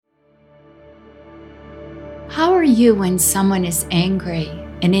How are you when someone is angry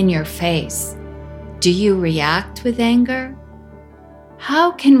and in your face? Do you react with anger?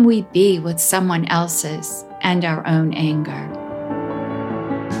 How can we be with someone else's and our own anger?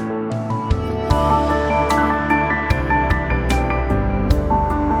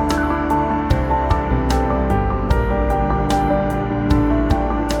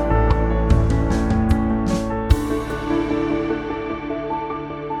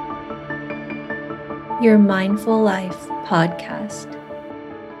 Your Mindful Life podcast.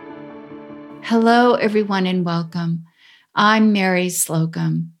 Hello, everyone, and welcome. I'm Mary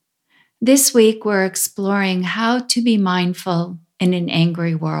Slocum. This week, we're exploring how to be mindful in an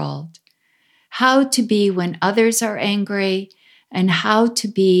angry world, how to be when others are angry, and how to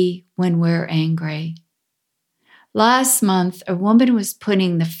be when we're angry. Last month, a woman was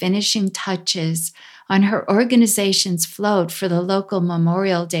putting the finishing touches on her organization's float for the local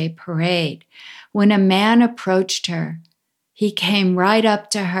Memorial Day parade when a man approached her. He came right up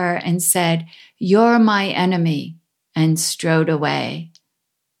to her and said, "You're my enemy," and strode away.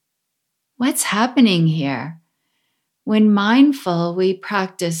 What's happening here? When mindful, we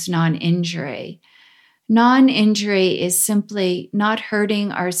practice non-injury. Non-injury is simply not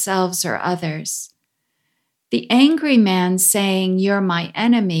hurting ourselves or others. The angry man saying, "You're my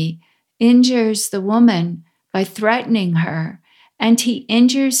enemy," injures the woman by threatening her, and he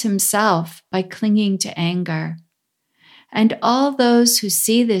injures himself by clinging to anger. And all those who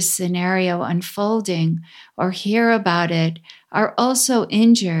see this scenario unfolding or hear about it are also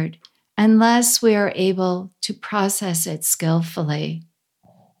injured unless we are able to process it skillfully.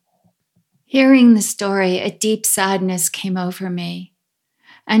 Hearing the story, a deep sadness came over me.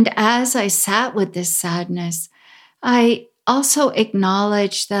 And as I sat with this sadness, I also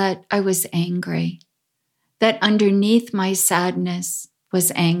acknowledged that I was angry, that underneath my sadness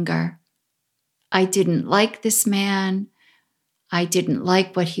was anger. I didn't like this man. I didn't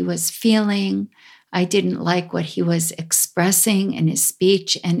like what he was feeling. I didn't like what he was expressing in his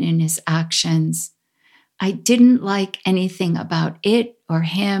speech and in his actions. I didn't like anything about it or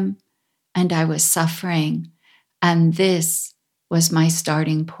him, and I was suffering. And this was my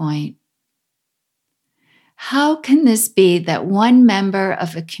starting point. How can this be that one member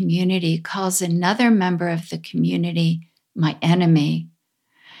of a community calls another member of the community my enemy?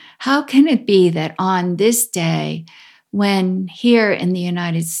 How can it be that on this day, when here in the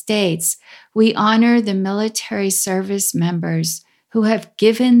United States, we honor the military service members who have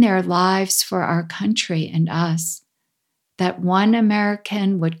given their lives for our country and us, that one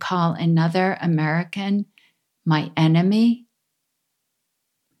American would call another American my enemy?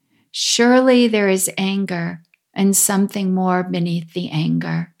 Surely there is anger and something more beneath the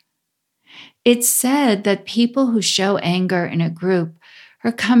anger. It's said that people who show anger in a group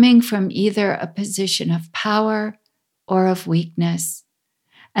are coming from either a position of power or of weakness,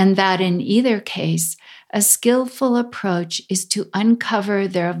 and that in either case, a skillful approach is to uncover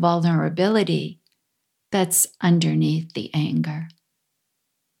their vulnerability that's underneath the anger.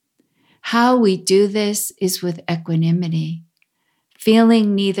 How we do this is with equanimity,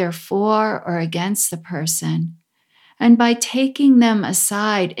 feeling neither for or against the person, and by taking them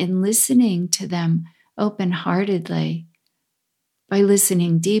aside and listening to them open-heartedly. By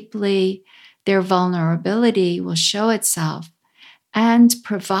listening deeply, their vulnerability will show itself and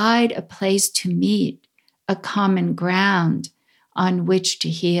provide a place to meet, a common ground on which to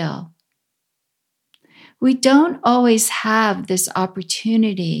heal. We don't always have this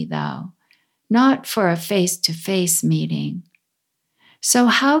opportunity, though, not for a face-to-face meeting. So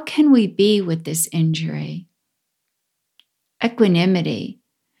how can we be with this injury? Equanimity,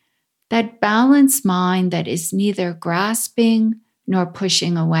 that balanced mind that is neither grasping nor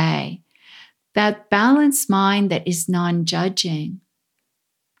pushing away, that balanced mind that is non-judging,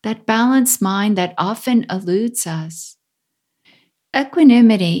 that balanced mind that often eludes us.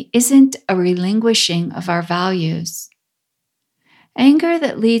 Equanimity isn't a relinquishing of our values. Anger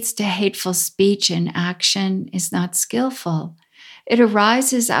that leads to hateful speech and action is not skillful. It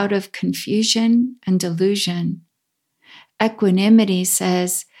arises out of confusion and delusion. Equanimity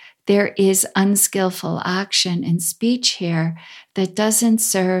says there is unskillful action and speech here that doesn't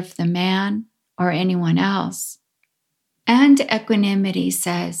serve the man or anyone else. And equanimity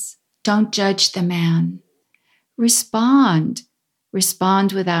says, don't judge the man. Respond.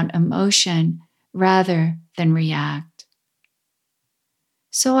 Respond without emotion rather than react.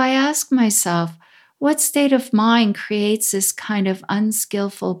 So I ask myself, what state of mind creates this kind of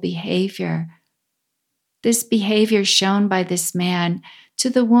unskillful behavior? This behavior shown by this man to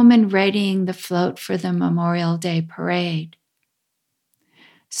the woman readying the float for the Memorial Day parade.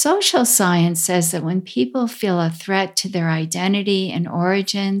 Social science says that when people feel a threat to their identity and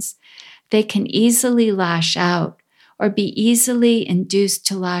origins, they can easily lash out or be easily induced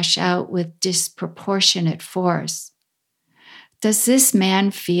to lash out with disproportionate force. Does this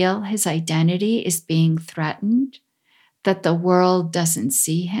man feel his identity is being threatened? That the world doesn't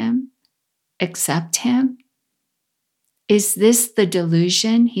see him, accept him? Is this the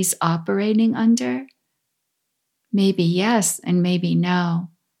delusion he's operating under? Maybe yes, and maybe no.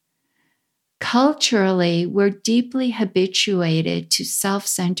 Culturally, we're deeply habituated to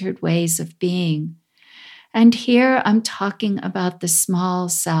self-centered ways of being. And here I'm talking about the small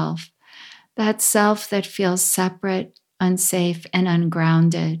self, that self that feels separate, unsafe, and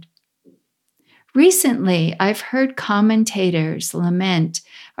ungrounded. Recently, I've heard commentators lament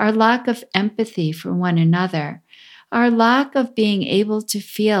our lack of empathy for one another, our lack of being able to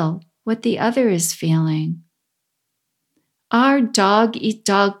feel what the other is feeling. Our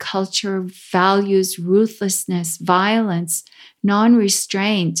dog-eat-dog culture values ruthlessness, violence,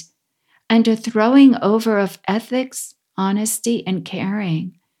 non-restraint, and a throwing over of ethics, honesty, and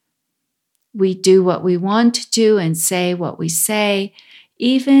caring. We do what we want to do and say what we say,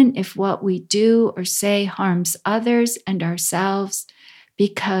 even if what we do or say harms others and ourselves,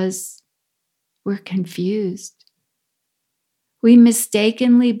 because we're confused. We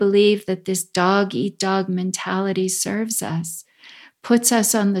mistakenly believe that this dog-eat-dog mentality serves us, puts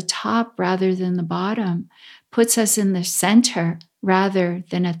us on the top rather than the bottom, puts us in the center rather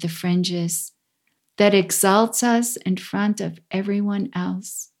than at the fringes, that exalts us in front of everyone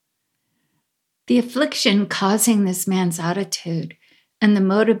else. The affliction causing this man's attitude and the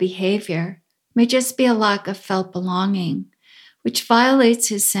mode of behavior may just be a lack of felt belonging, which violates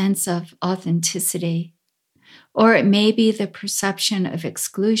his sense of authenticity. Or it may be the perception of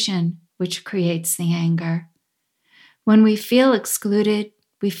exclusion, which creates the anger. When we feel excluded,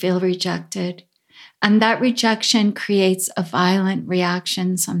 we feel rejected. And that rejection creates a violent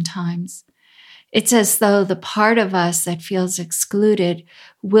reaction sometimes. It's as though the part of us that feels excluded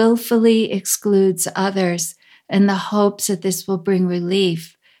willfully excludes others in the hopes that this will bring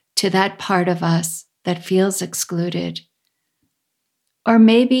relief to that part of us that feels excluded. Or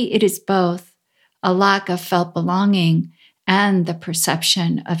maybe it is both, a lack of felt belonging and the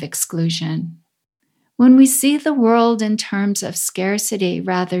perception of exclusion. When we see the world in terms of scarcity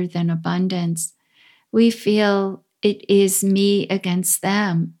rather than abundance, we feel it is me against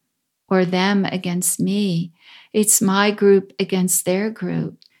them, or them against me. It's my group against their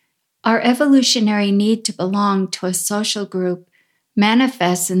group. Our evolutionary need to belong to a social group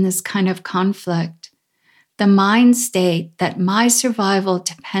manifests in this kind of conflict. The mind state that my survival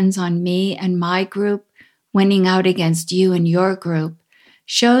depends on me and my group winning out against you and your group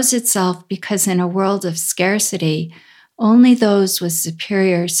shows itself because in a world of scarcity, only those with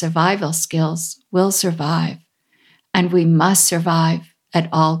superior survival skills will survive, and we must survive at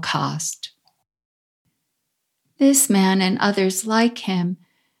all cost. This man and others like him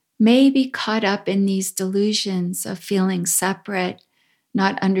may be caught up in these delusions of feeling separate,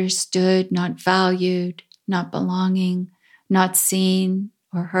 not understood, not valued, not belonging, not seen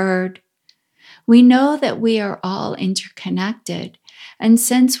or heard. We know that we are all interconnected, and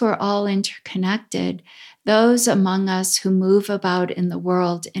since we're all interconnected, those among us who move about in the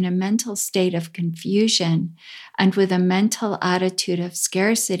world in a mental state of confusion and with a mental attitude of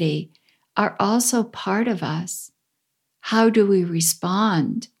scarcity are also part of us. How do we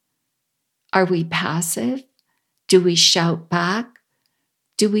respond? Are we passive? Do we shout back?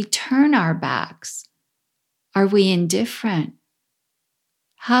 Do we turn our backs? Are we indifferent?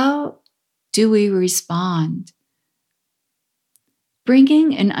 How do we respond?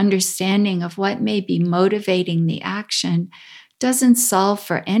 Bringing an understanding of what may be motivating the action doesn't solve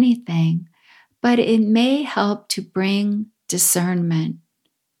for anything, but it may help to bring discernment.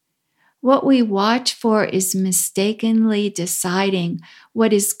 What we watch for is mistakenly deciding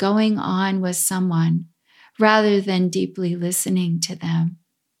what is going on with someone rather than deeply listening to them.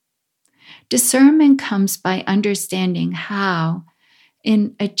 Discernment comes by understanding how,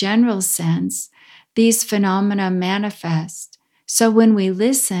 in a general sense, these phenomena manifest. So when we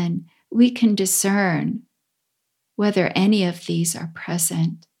listen, we can discern whether any of these are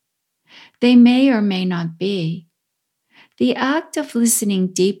present. They may or may not be. The act of listening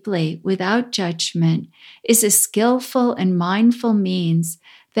deeply without judgment is a skillful and mindful means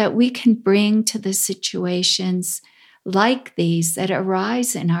that we can bring to the situations like these that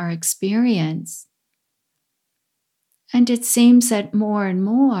arise in our experience. And it seems that more and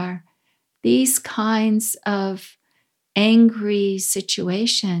more, these kinds of angry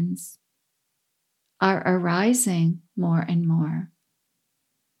situations are arising more and more.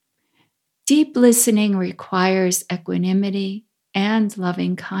 Deep listening requires equanimity and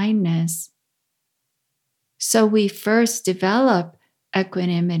loving kindness. So we first develop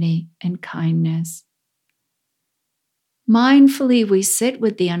equanimity and kindness. Mindfully, we sit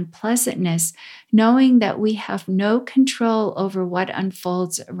with the unpleasantness, knowing that we have no control over what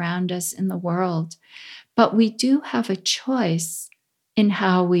unfolds around us in the world, but we do have a choice in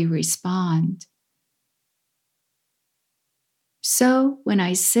how we respond. So when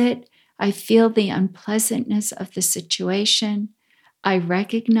I sit, I feel the unpleasantness of the situation. I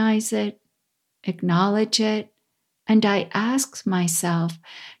recognize it, acknowledge it, and I ask myself,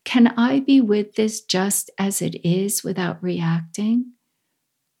 can I be with this just as it is without reacting?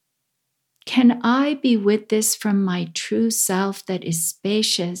 Can I be with this from my true self that is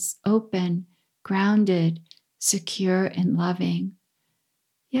spacious, open, grounded, secure, and loving?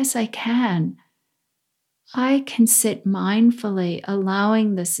 Yes, I can. I can sit mindfully,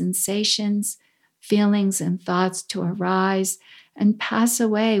 allowing the sensations, feelings, and thoughts to arise and pass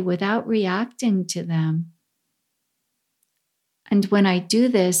away without reacting to them. And when I do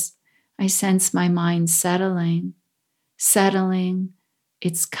this, I sense my mind settling.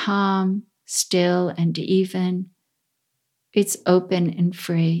 It's calm, still, and even. It's open and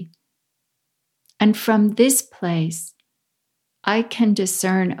free. And from this place, I can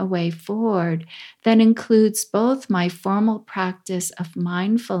discern a way forward that includes both my formal practice of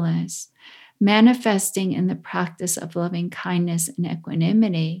mindfulness, manifesting in the practice of loving kindness and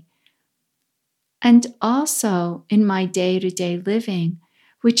equanimity, and also in my day-to-day living,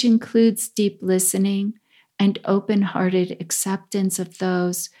 which includes deep listening and open-hearted acceptance of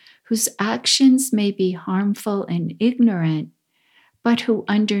those whose actions may be harmful and ignorant, but who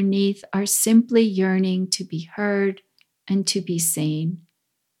underneath are simply yearning to be heard and to be seen.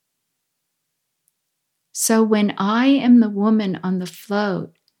 So when I am the woman on the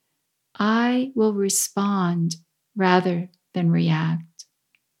float, I will respond rather than react.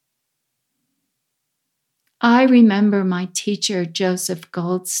 I remember my teacher, Joseph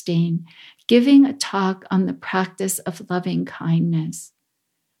Goldstein, giving a talk on the practice of loving kindness.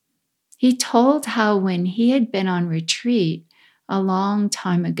 He told how when he had been on retreat a long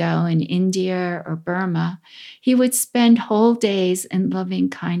time ago in India or Burma, he would spend whole days in loving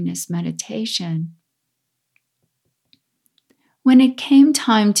kindness meditation. When it came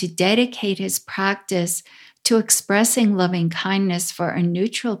time to dedicate his practice to expressing loving kindness for a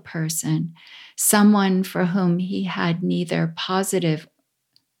neutral person, someone for whom he had neither positive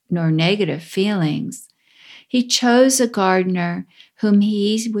nor negative feelings, he chose a gardener whom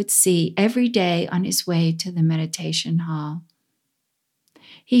he would see every day on his way to the meditation hall.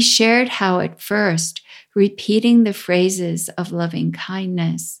 He shared how at first repeating the phrases of loving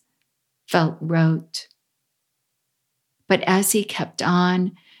kindness felt rote. But as he kept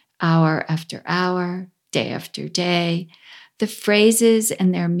on, hour after hour, day after day, the phrases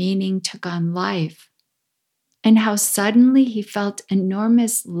and their meaning took on life. And how suddenly he felt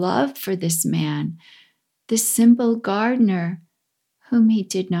enormous love for this man, this simple gardener whom he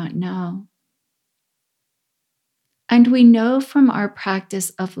did not know. And we know from our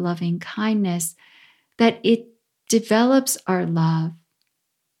practice of loving kindness that it develops our love.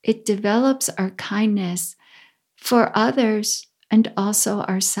 It develops our kindness for others and also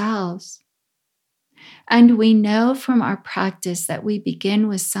ourselves. And we know from our practice that we begin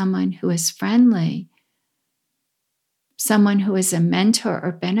with someone who is friendly, someone who is a mentor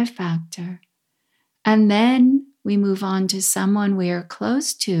or benefactor. And then we move on to someone we are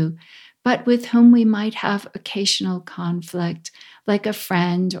close to, but with whom we might have occasional conflict, like a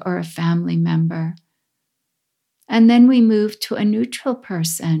friend or a family member. And then we move to a neutral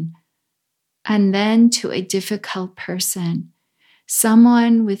person, and then to a difficult person,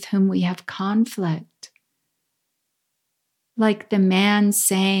 someone with whom we have conflict. Like the man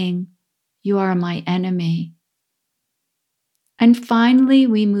saying, "You are my enemy." And finally,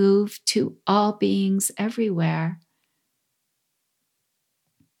 we move to all beings everywhere.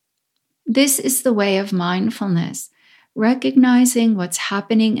 This is the way of mindfulness, recognizing what's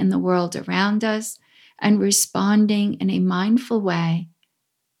happening in the world around us and responding in a mindful way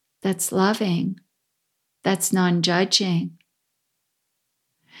that's loving, that's non-judging.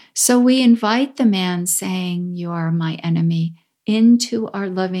 So we invite the man saying, "You are my enemy," into our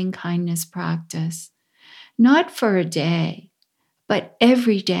loving kindness practice, not for a day, but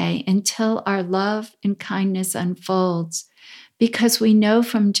every day until our love and kindness unfolds, because we know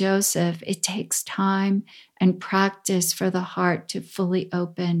from Joseph it takes time and practice for the heart to fully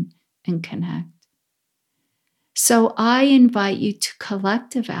open and connect. So I invite you to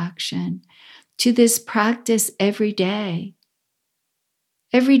collective action, to this practice every day.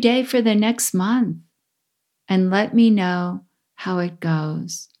 every day for the next month and let me know how it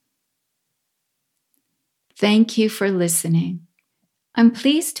goes. Thank you for listening. I'm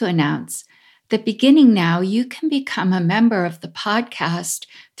pleased to announce that beginning now, you can become a member of the podcast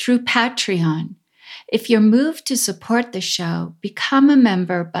through Patreon. If you're moved to support the show, become a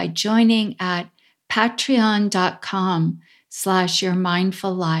member by joining at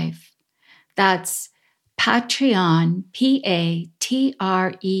patreon.com/yourmindfullife. That's Patreon,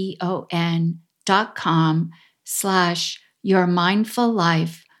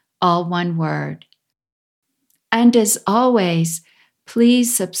 patreon.com/yourmindfullife, all one word. And as always,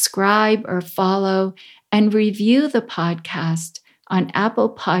 please subscribe or follow and review the podcast on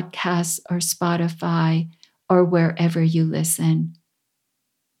Apple Podcasts or Spotify or wherever you listen.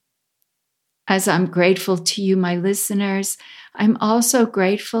 As I'm grateful to you, my listeners, I'm also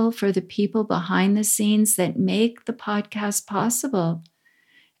grateful for the people behind the scenes that make the podcast possible.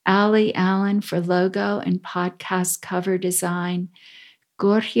 Allie Allen for logo and podcast cover design,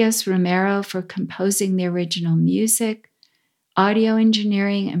 Gorgias Romero for composing the original music, audio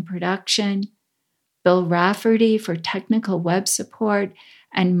engineering and production, Bill Rafferty for technical web support,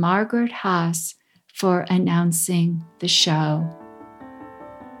 and Margaret Haas for announcing the show.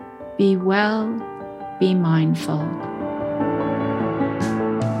 Be well, be mindful.